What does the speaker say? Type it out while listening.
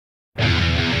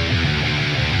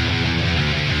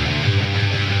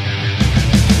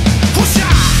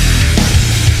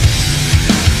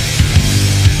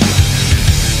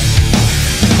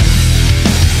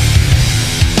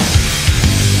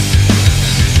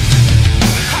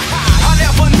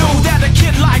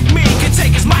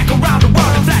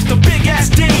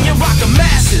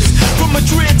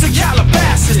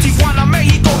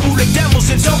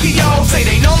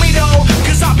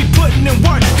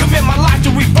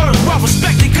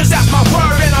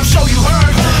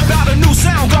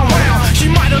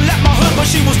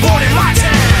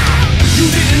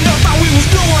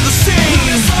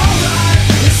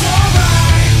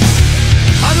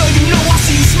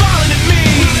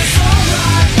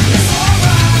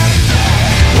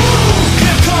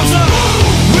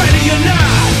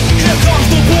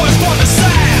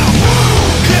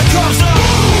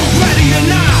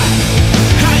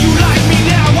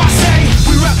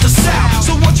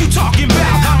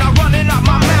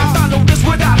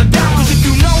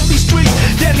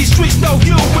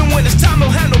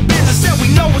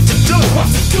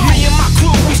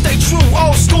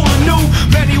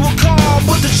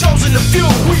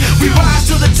rise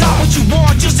to the top, what you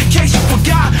want, just in case you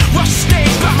forgot. Rush the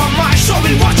stage, grab my mic, show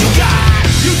me what you got.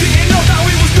 You didn't know that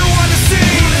we was new on the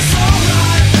scene. Well, it's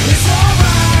alright, it's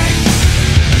alright.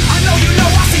 I know you know,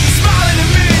 I see you smiling at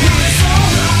me. Well, it's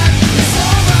alright, it's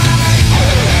alright.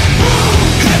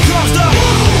 Here comes the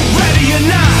ready or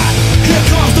not. Here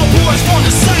comes the boys from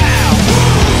the south.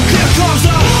 Here comes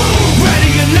the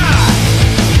ready or not.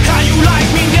 How you like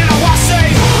me now, I say.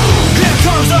 Here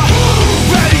comes the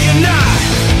ready or not.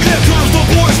 Here comes the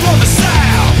boys from the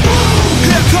south.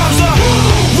 Here comes the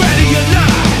ready or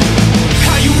not.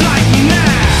 How you like me now?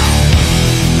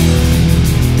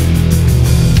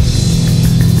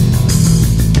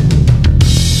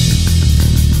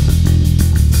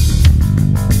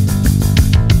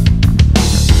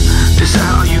 Is that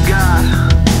all you got?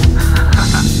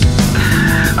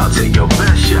 I'll take your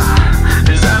best shot.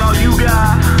 Is that all you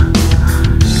got?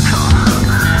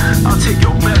 I'll take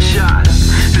your best shot.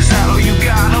 Is that all you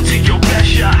got? I'll take your best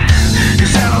shot.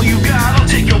 Is that all you got? I'll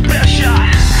take your best shot.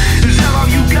 Is that all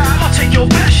you got? I'll take your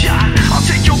best shot. I'll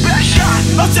take your best shot.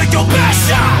 I'll take your best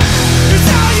shot. Is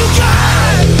that all you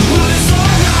got? Well, it's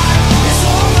alright. It's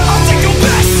alright. I'll take your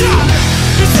best shot.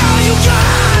 Is that all you got?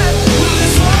 Well,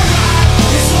 it's alright.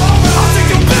 It's alright. I'll take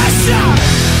your best shot.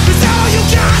 Is that all you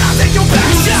got? I'll take your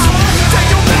best shot. Take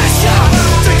your best shot.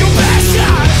 Take your best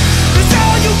shot. Is that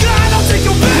all you got? I'll take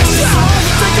your best shot.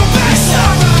 Take your best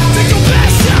shot. Take your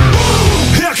best shot.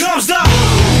 Here comes the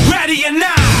ready or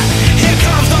not. Here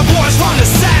comes the boys from the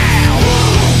south.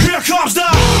 Here comes the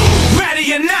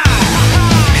ready or not.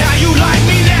 How you like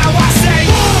me now, I say.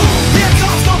 Here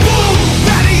comes the boom,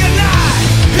 ready or not.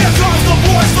 Here comes the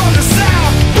boys from the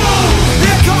south. Boom.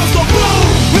 Here comes the boom,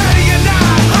 ready or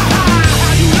not.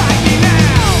 How you like me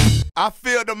now? I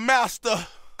feel the master.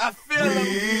 I feel them.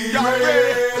 Y'all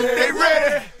ready? They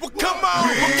ready? Well, come on.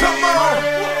 Well, come on.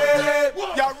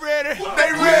 Y'all ready?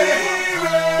 They ready?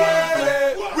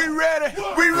 We ready?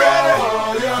 We ready?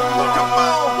 Come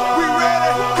on. We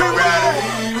ready? We ready?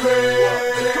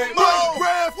 Come on.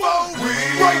 Break grand fold.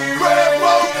 Break grand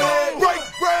fold. Break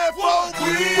grand fold.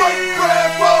 Break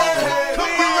grand fold.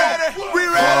 We ready? We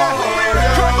ready? We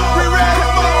ready? Come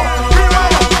on. We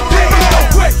ready? There ain't no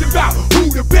question about who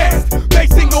the best.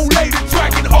 Mason gon' lay the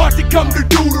track and Archie come to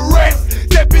do the rest.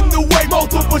 Step in the way,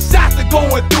 multiple shots are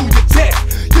going through your chest.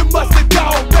 You must have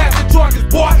gone past the charges,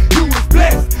 boy, you was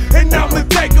blessed. And I'ma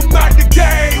take him out the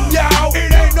game, y'all.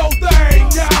 It ain't no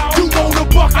thing, y'all. You want a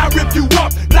buck, I rip you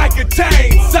up like a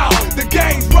chainsaw. The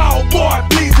game's raw, boy,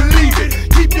 please believe it.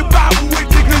 Keep your Bible with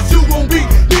you, cause you gon' be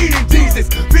needing Jesus.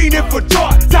 Feeding for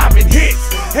chart-topping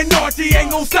hits. And Archie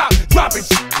ain't gon' stop dropping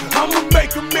shit. I'ma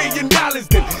make $1 million,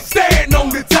 then stand on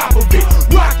the top of it.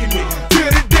 Rocking it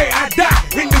till the day I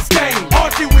die in this game.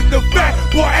 Archie with the back,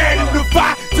 boy, adding the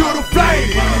fire to the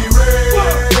flame.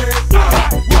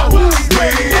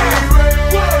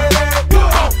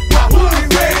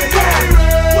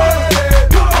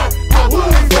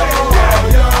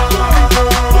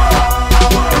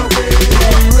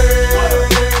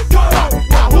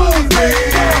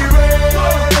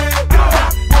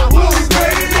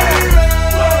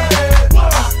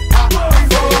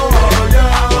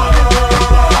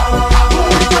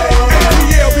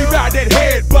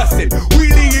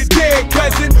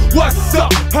 What's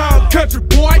up? I'm country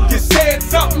boy, you said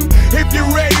something. If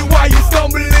you're ready, why you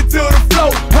stumbling into the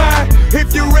flow? Huh?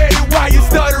 If you're ready, why you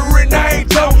stuttering? I ain't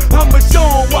Joe. I'ma show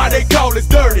 'em why they call us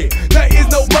dirty. There is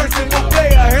no mercy for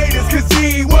player haters, cause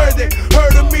he ain't worthy.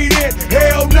 Heard of me then?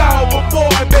 Hell no, but boy,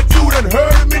 I bet you done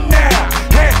heard of me now.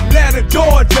 Atlanta,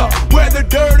 Georgia, where the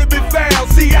dirty be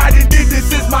found. See, I done did this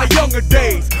since my younger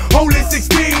days. Only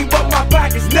 16, but my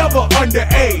pocket's never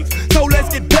underage.